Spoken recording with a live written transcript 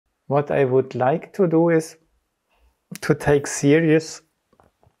what I would like to do is to take serious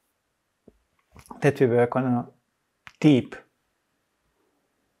that we work on a deep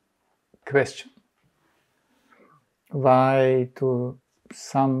question. Why do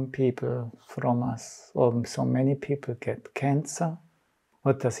some people from us, or so many people, get cancer?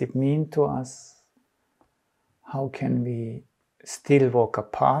 What does it mean to us? How can we still walk a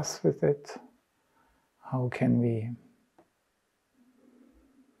path with it? How can we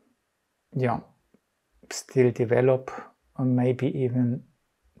still develop or maybe even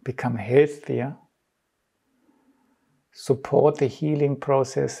become healthier? Support the healing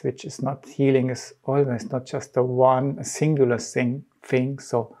process, which is not, healing is always not just a singular thing,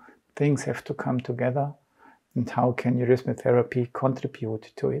 so things have to come together. And how can eurythmy therapy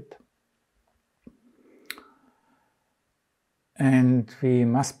contribute to it? And we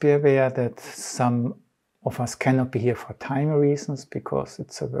must be aware that some of us cannot be here for time reasons, because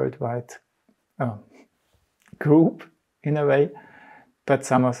it's a worldwide group in a way, but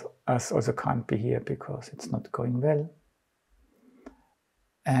some of us also can't be here because it's not going well.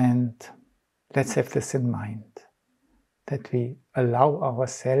 And let's have this in mind, that we allow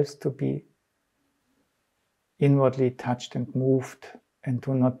ourselves to be inwardly touched and moved, and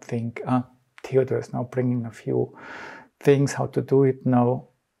do not think, Theodor is now bringing a few things, how to do it. No,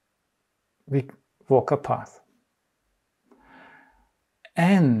 we walk a path.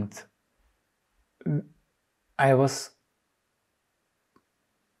 And I was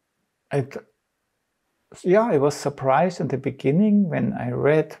surprised in the beginning when I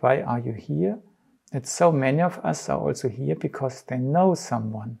read Why Are You Here? That so many of us are also here because they know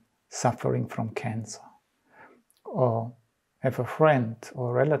someone suffering from cancer, or have a friend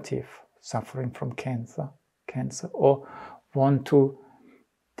or relative suffering from cancer, or want to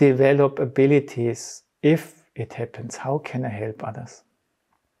develop abilities if it happens. How can I help others?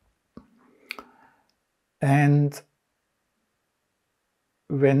 And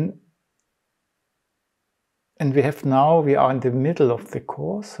we are in the middle of the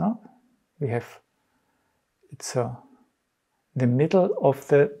course. It's the middle of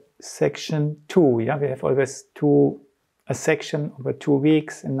the section 2. We have always a section over 2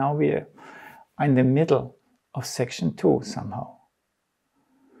 weeks, and now we are in the middle of section 2 somehow.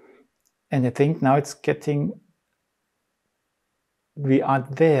 And I think now it's we are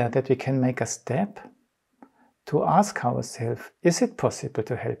there, that we can make a step to ask ourselves, is it possible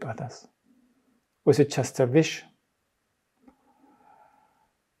to help others? Or is it just a wish?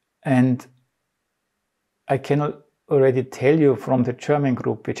 And I can already tell you from the German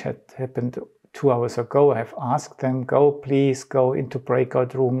group, which had happened 2 hours ago, I have asked them, please go into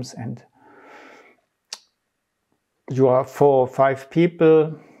breakout rooms, and you are 4 or 5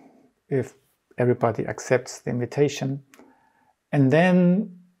 people, if everybody accepts the invitation, and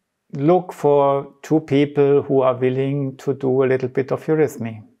then look for 2 people who are willing to do a little bit of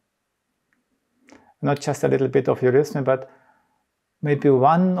eurythmy. Not just a little bit of eurythmy, but maybe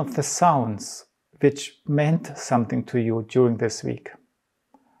one of the sounds which meant something to you during this week.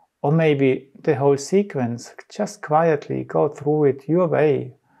 Or maybe the whole sequence, just quietly go through it your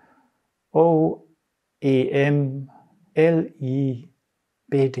way. O-E-M-L-E-B-D.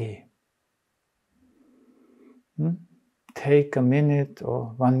 Take a minute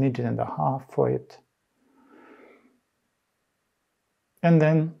or 1.5 minutes for it. And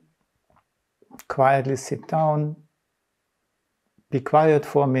then quietly sit down, be quiet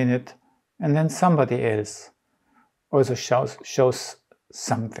for a minute, and then somebody else also shows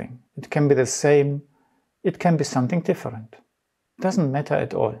something. It can be the same, it can be something different. It doesn't matter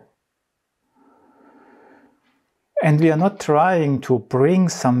at all. And we are not trying to bring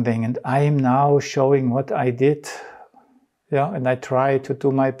something, and I am now showing what I did, and I try to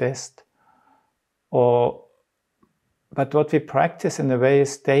do my best. But what we practice in a way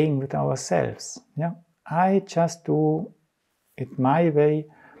is staying with ourselves. I just do it my way,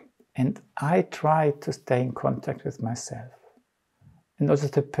 and I try to stay in contact with myself. And also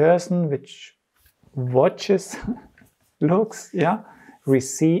the person which watches, looks,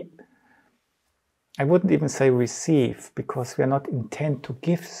 receive. I wouldn't even say receive, because we are not intent to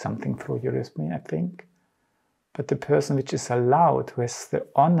give something through eurythmy, I think. But the person which is allowed, who has the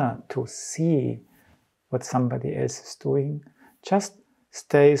honor to see what somebody else is doing, just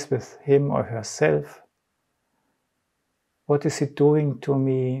stays with him or herself. What is it doing to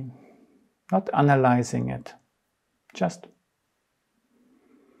me? Not analyzing it, just.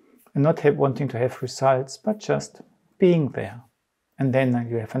 And not wanting to have results, but just being there. And then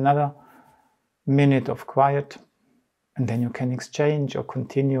you have another minute of quiet, and then you can exchange or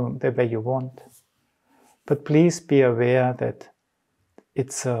continue the way you want. But please be aware that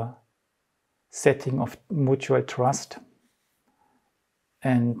it's a setting of mutual trust,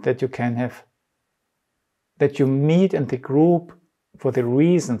 and that you can have, that you meet in the group for the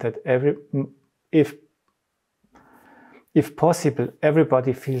reason that if possible,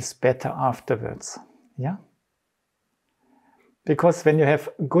 everybody feels better afterwards. Yeah? Because when you have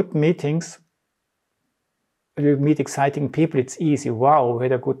good meetings, you meet exciting people, it's easy. Wow, we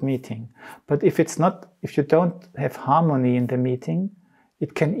had a good meeting. But if you don't have harmony in the meeting,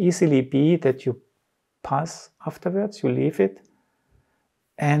 it can easily be that you pass afterwards, you leave it,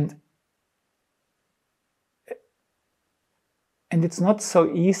 and it's not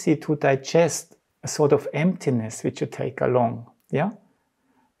so easy to digest a sort of emptiness which you take along, yeah?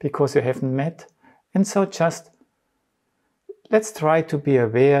 Because you haven't met. And so just let's try to be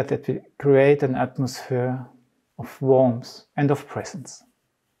aware that we create an atmosphere of warmth and of presence,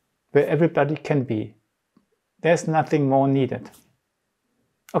 where everybody can be. There's nothing more needed.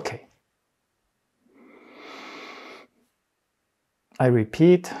 Okay. I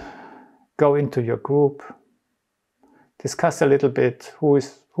repeat, go into your group, discuss a little bit who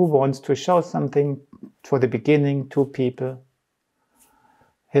wants to show something for the beginning, 2 people.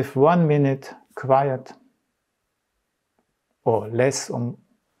 Have 1 minute quiet or less,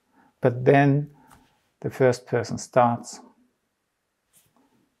 but then the first person starts.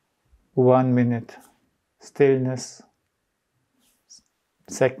 1 minute stillness.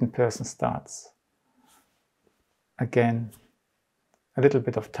 Second person starts. Again, a little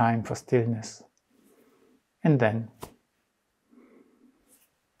bit of time for stillness. And then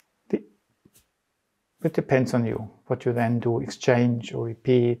it depends on you, what you then do, exchange or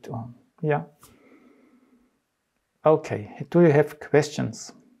repeat, or yeah. Okay, do you have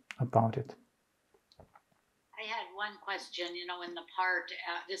questions about it? I had one question, in the part,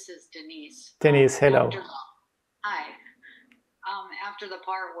 this is Denise. Denise, hello. Hi. After the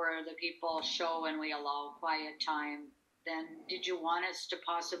part where the people show and we allow quiet time, then did you want us to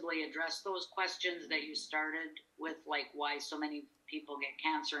possibly address those questions that you started with, like why so many people get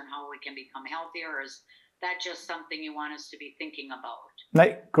cancer and how we can become healthier, or is that just something you want us to be thinking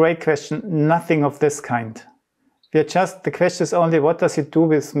about? Great question. Nothing of this kind. The question is only, what does it do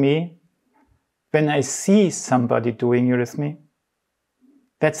with me when I see somebody doing eurythmy?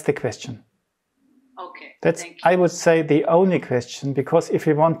 That's the question. Okay. That's, I would say, the only question, because if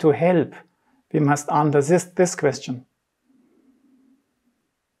we want to help, we must answer this question.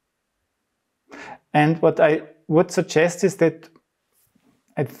 And what I would suggest is that,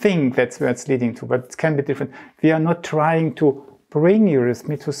 I think that's where it's leading to, but it can be different. We are not trying to bring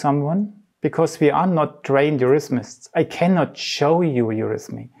eurythmy to someone, because we are not trained eurythmists. I cannot show you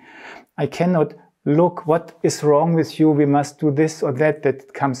eurythmy. I cannot look, what is wrong with you, we must do this or that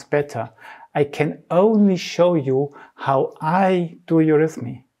it comes better. I can only show you how I do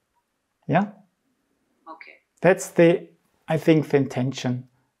eurythmy. Yeah? Okay. That's I think, the intention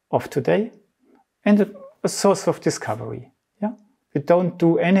of today, and a source of discovery. Yeah? We don't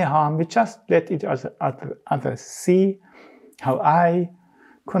do any harm, we just let others see how I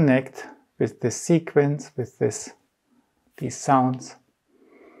connect with this sequence, with these sounds.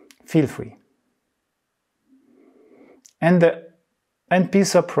 Feel free. And be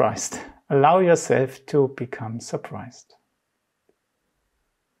surprised. Allow yourself to become surprised.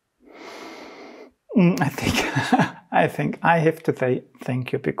 I think I have to say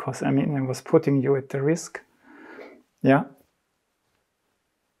thank you, because I was putting you at the risk. Yeah.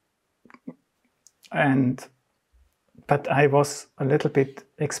 But I was a little bit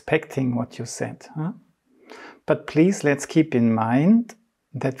expecting what you said. Huh? But please, let's keep in mind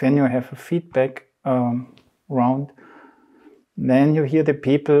that when you have a feedback round, then you hear the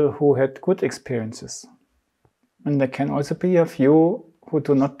people who had good experiences. And there can also be a few who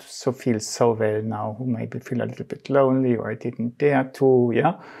do not feel so well now, who maybe feel a little bit lonely, or I didn't dare to,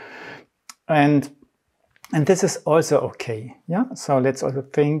 yeah? And this is also okay, yeah? So let's also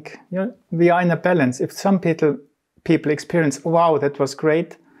think, yeah, we are in a balance. If some people experience, wow, that was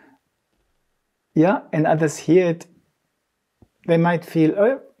great, yeah, and others hear it, they might feel,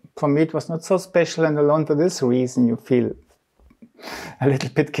 oh, for me it was not so special, and alone for this reason you feel a little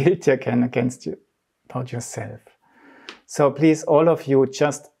bit guilty again about yourself. So please, all of you,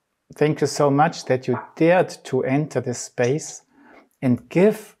 just thank you so much that you dared to enter this space and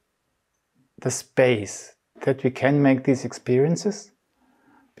give the space that we can make these experiences.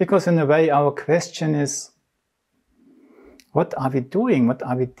 Because in a way our question is, what are we doing? What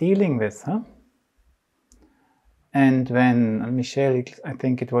are we dealing with? Huh? And when Michelle, I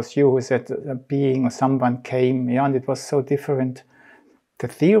think it was you who said a being or someone came, yeah, and it was so different. The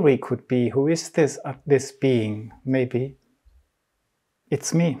theory could be, who is this being? Maybe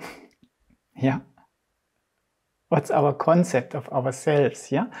it's me. Yeah. What's our concept of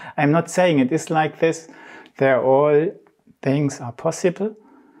ourselves? Yeah. I'm not saying it is like this. All things are possible.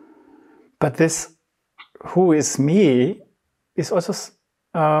 But this who is me is also,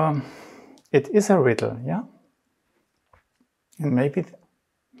 it is a riddle. Yeah. And maybe,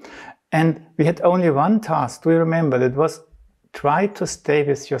 and we had only one task. Do you remember? That was try to stay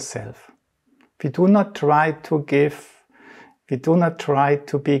with yourself. We do not try to give. We do not try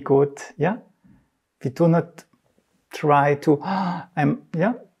to be good. Yeah. We do not try to,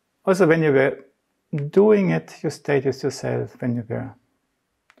 yeah. Also, when you were doing it, you stayed with yourself. When you were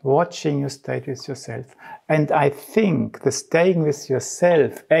watching, you stayed with yourself. And I think the staying with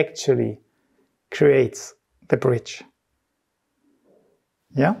yourself actually creates the bridge.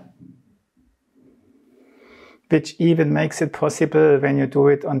 Yeah? Which even makes it possible when you do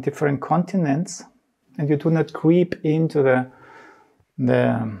it on different continents and you do not creep into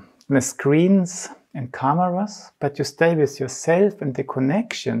the screens and cameras, but you stay with yourself and the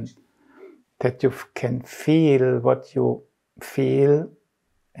connection that you can feel. What you feel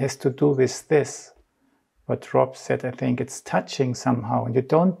has to do with this. What Rob said, I think it's touching somehow. And you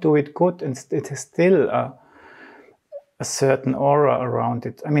don't do it good, and it is still a certain aura around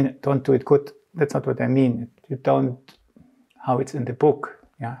it. I mean, don't do it good. That's not what I mean. You don't, how it's in the book.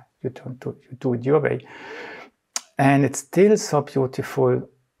 Yeah, you don't do, you do it your way. And it's still so beautiful.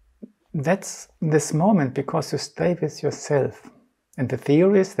 That's this moment because you stay with yourself. And the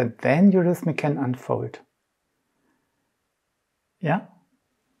theory is that then eurythmy can unfold. Yeah?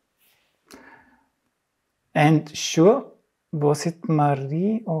 And sure, was it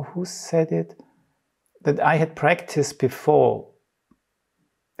Marie or who said it? That I had practiced before.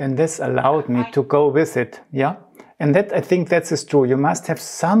 And this allowed me to go with it. Yeah? And that, I think that is true. You must have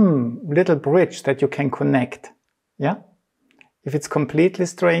some little bridge that you can connect. Yeah? If it's completely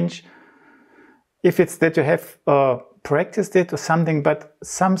strange, if it's that you have practiced it or something, but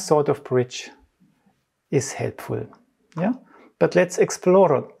some sort of bridge is helpful. Yeah? But let's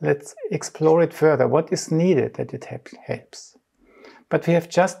explore it. Let's explore it further. What is needed that it helps? But we have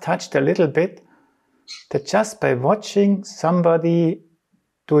just touched a little bit that just by watching somebody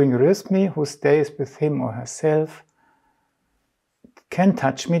doing eurythmy who stays with him or herself can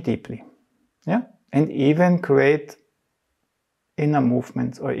touch me deeply. Yeah? And even create inner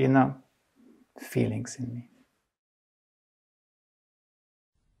movements or inner feelings in me.